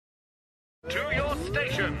To your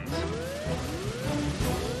stations!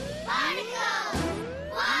 Barnacle!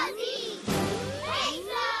 Quasi!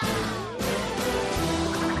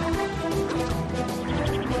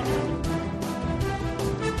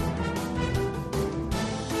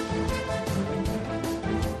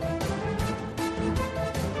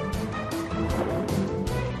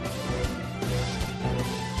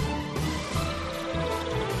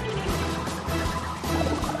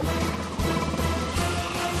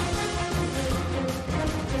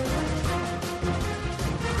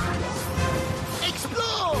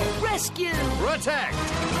 Rescue! Protect!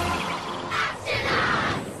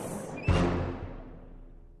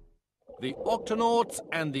 The Octonauts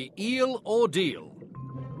and the Eel Ordeal.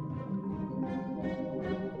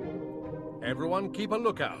 Everyone keep a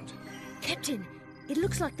lookout. Captain, it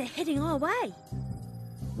looks like they're heading our way.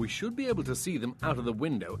 We should be able to see them out of the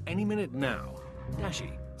window any minute now.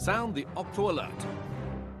 Dashi, sound the Octo alert.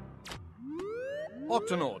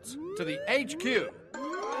 Octonauts, to the HQ.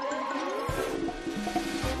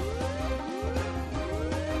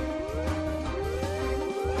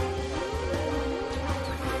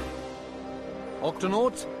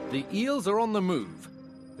 Octonauts, the eels are on the move.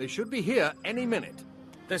 They should be here any minute.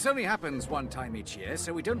 This only happens one time each year,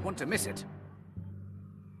 so we don't want to miss it.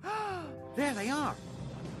 There they are.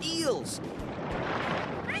 Eels!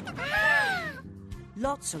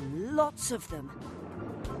 Lots and lots of them.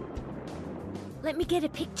 Let me get a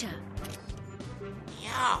picture.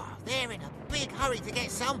 Yeah, they're in a big hurry to get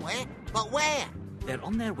somewhere, but where? They're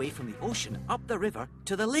on their way from the ocean up the river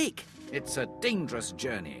to the lake. It's a dangerous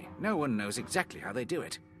journey. No one knows exactly how they do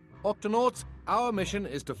it. Octonauts, our mission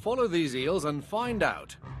is to follow these eels and find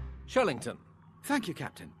out. Shellington. Thank you,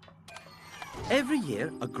 Captain. Every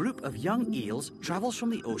year, a group of young eels travels from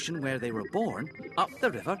the ocean where they were born up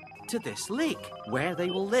the river to this lake, where they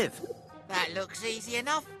will live. That looks easy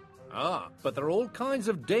enough. Ah, but there are all kinds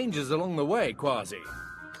of dangers along the way, Quasi.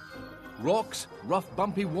 Rocks, rough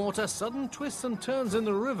bumpy water, sudden twists and turns in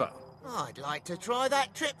the river. I'd like to try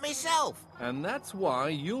that trip myself. And that's why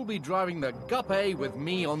you'll be driving the Guppy with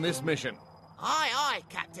me on this mission. Aye, aye,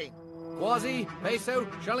 Captain. Quasi, Peso,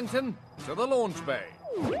 Shellington, to the launch bay.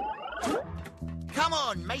 Come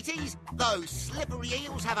on, mateys. Those slippery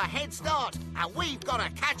eels have a head start, and we've got to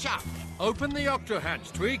catch up. Open the octo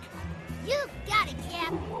hatch, Tweak. You got it,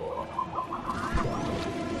 Cap.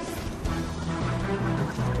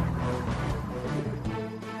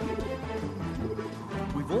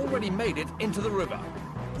 We've already made it into the river.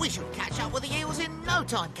 We should catch up with the eels in no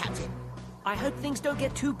time, Captain. I hope things don't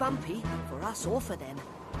get too bumpy for us or for them.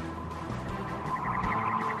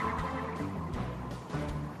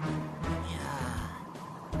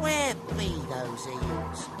 Where be those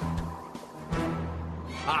eels?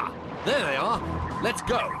 Ah, there they are. Let's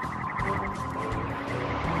go.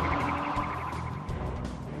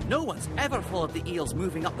 No one's ever followed the eels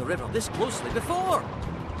moving up the river this closely before.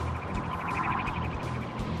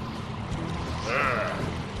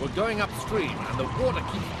 We're going upstream, and the water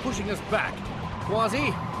keeps pushing us back.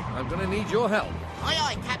 Quasi, I'm going to need your help. Aye,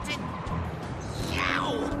 aye, Captain.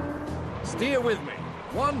 Yow! Steer with me.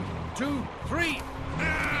 1, 2, 3.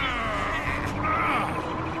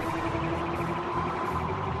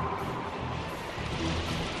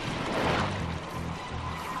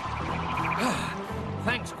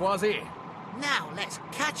 Thanks, Quasi. Now let's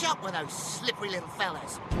catch up with those slippery little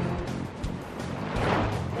fellas.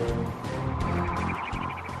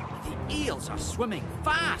 The eels are swimming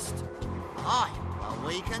fast. Aye, well,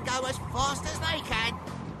 we can go as fast as they can.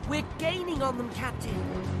 We're gaining on them, Captain.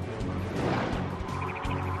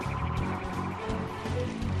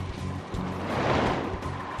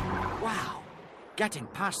 Wow. Getting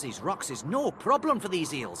past these rocks is no problem for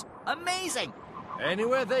these eels. Amazing.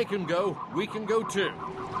 Anywhere they can go, we can go too.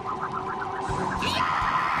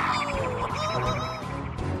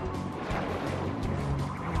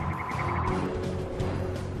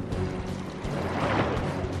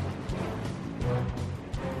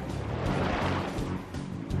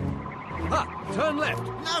 Ha! Turn left.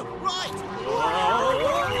 No, right.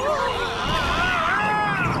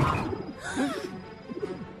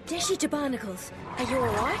 Dashi to Barnacles. Are you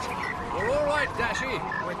all right? We're all right, Dashi.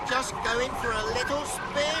 We're just going for a little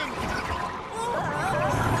spin.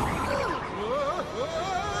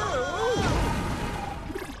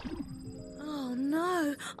 Oh,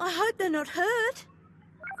 no. I hope they're not hurt.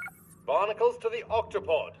 Barnacles to the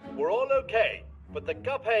octopod. We're all okay, but the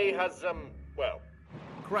Guppy has,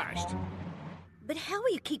 crashed. But how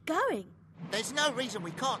will you keep going? There's no reason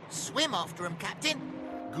we can't swim after them, Captain.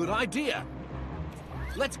 Good idea.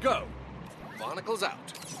 Let's go. Barnacles out.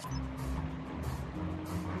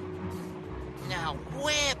 Now,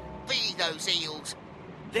 where be those eels.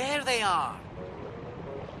 There they are.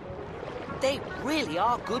 They really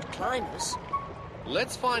are good climbers.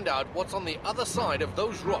 Let's find out what's on the other side of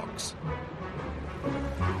those rocks.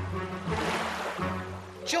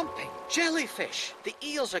 Jumping jellyfish. The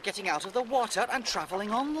eels are getting out of the water and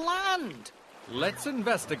travelling on land. Let's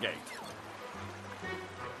investigate.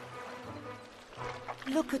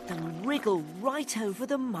 Look at them wriggle right over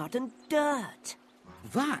the mud and dirt.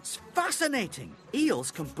 That's fascinating. Eels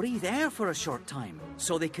can breathe air for a short time,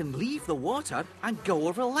 so they can leave the water and go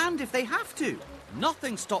over land if they have to.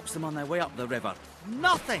 Nothing stops them on their way up the river.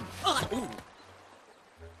 Nothing. Ooh.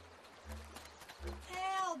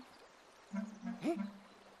 Help!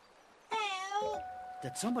 Help!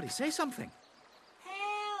 Did somebody say something?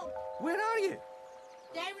 Help! Where are you?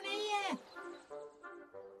 Down here!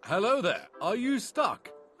 Hello there. Are you stuck?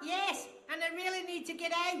 Yes, and I really need to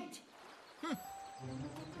get out.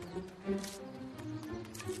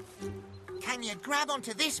 Can you grab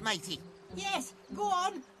onto this, matey? Yes, go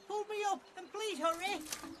on. Pull me up and please hurry.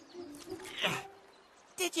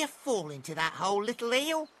 Did you fall into that hole, little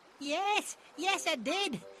eel? Yes, I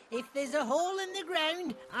did. If there's a hole in the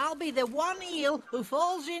ground, I'll be the one eel who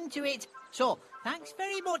falls into it. So, thanks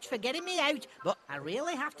very much for getting me out, but I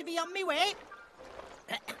really have to be on my way.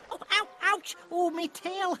 Ow, ouch! Oh, my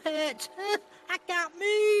tail hurts. I can't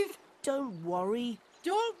move. Don't worry.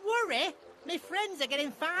 Don't worry. My friends are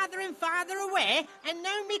getting farther and farther away, and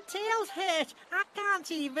now my tail's hurt. I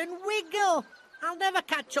can't even wiggle. I'll never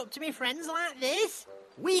catch up to my friends like this.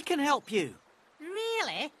 We can help you.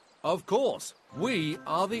 Really? Of course. We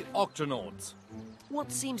are the Octonauts.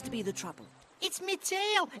 What seems to be the trouble? It's my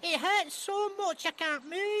tail. It hurts so much I can't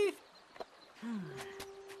move.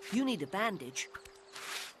 You need a bandage.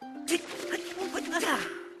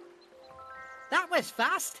 That was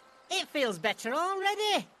fast. It feels better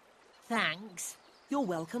already. Thanks. You're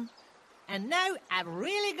welcome. And now I've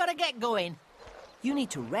really got to get going. You need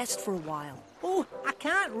to rest for a while. Oh, I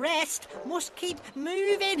can't rest. Must keep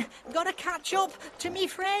moving. Gotta catch up to me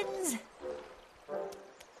friends.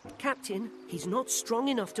 Captain, he's not strong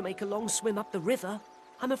enough to make a long swim up the river.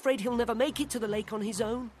 I'm afraid he'll never make it to the lake on his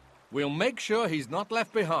own. We'll make sure he's not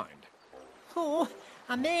left behind. Oh,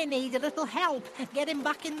 I may need a little help getting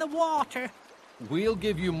back in the water. We'll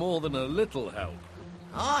give you more than a little help.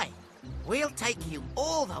 Aye, we'll take you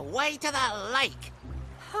all the way to the lake.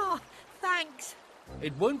 Oh, thanks.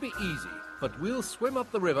 It won't be easy, but we'll swim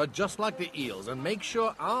up the river just like the eels and make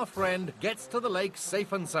sure our friend gets to the lake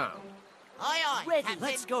safe and sound. Aye, aye, Ready, Captain.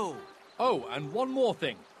 Let's go. Oh, and one more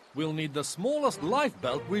thing. We'll need the smallest life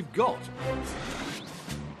belt we've got.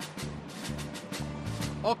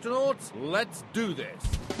 Octonauts, let's do this.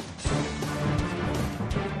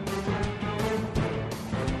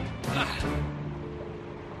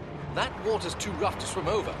 That water's too rough to swim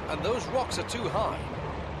over, and those rocks are too high.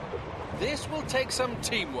 This will take some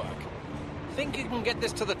teamwork. Think you can get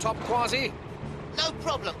this to the top, Quasi? No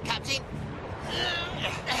problem, Captain.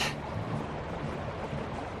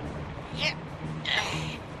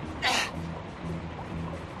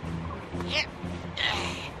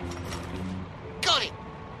 Got it.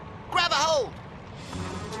 Grab a hold.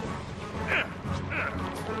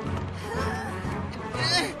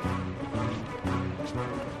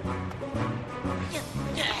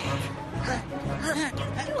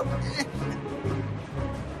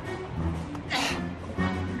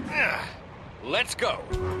 Let's go.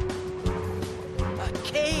 A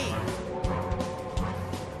cave.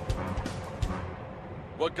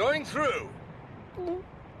 We're going through.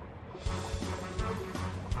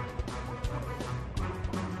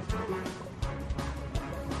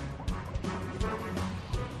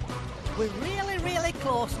 We're really, really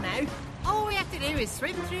close now. All we have to do is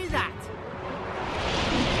swim through that.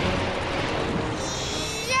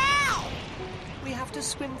 Yeah! We have to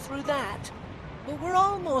swim through that. But we're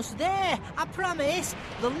almost there, I promise.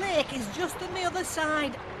 The lake is just on the other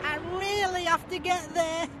side. I really have to get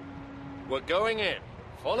there. We're going in.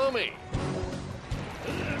 Follow me.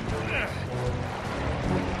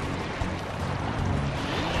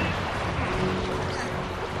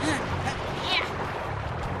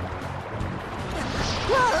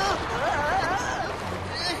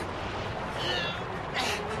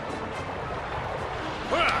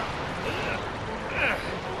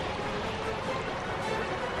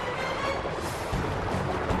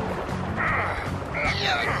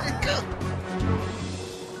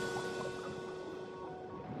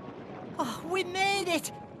 Oh, we made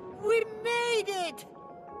it! We made it!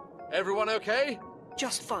 Everyone okay?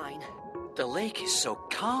 Just fine. The lake is so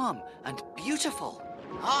calm and beautiful.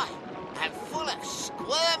 Aye, and full of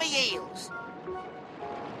squirmy eels.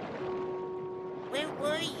 We're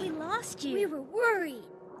We lost you. We were worried.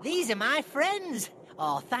 These are my friends.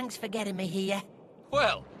 Oh, thanks for getting me here.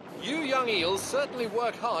 Well, you young eels certainly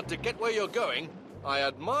work hard to get where you're going. I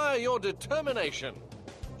admire your determination.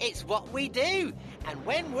 It's what we do. And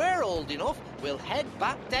when we're old enough, we'll head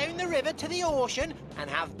back down the river to the ocean and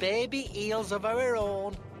have baby eels of our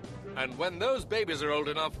own. And when those babies are old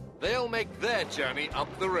enough, they'll make their journey up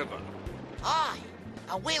the river. Aye,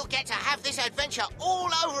 and we'll get to have this adventure all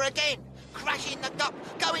over again. Crashing the duck,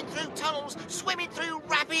 going through tunnels, swimming through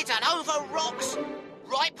rapids and over rocks.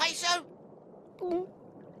 Right, Peso?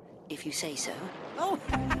 If you say so. Oh,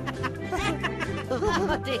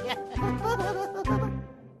 oh dear.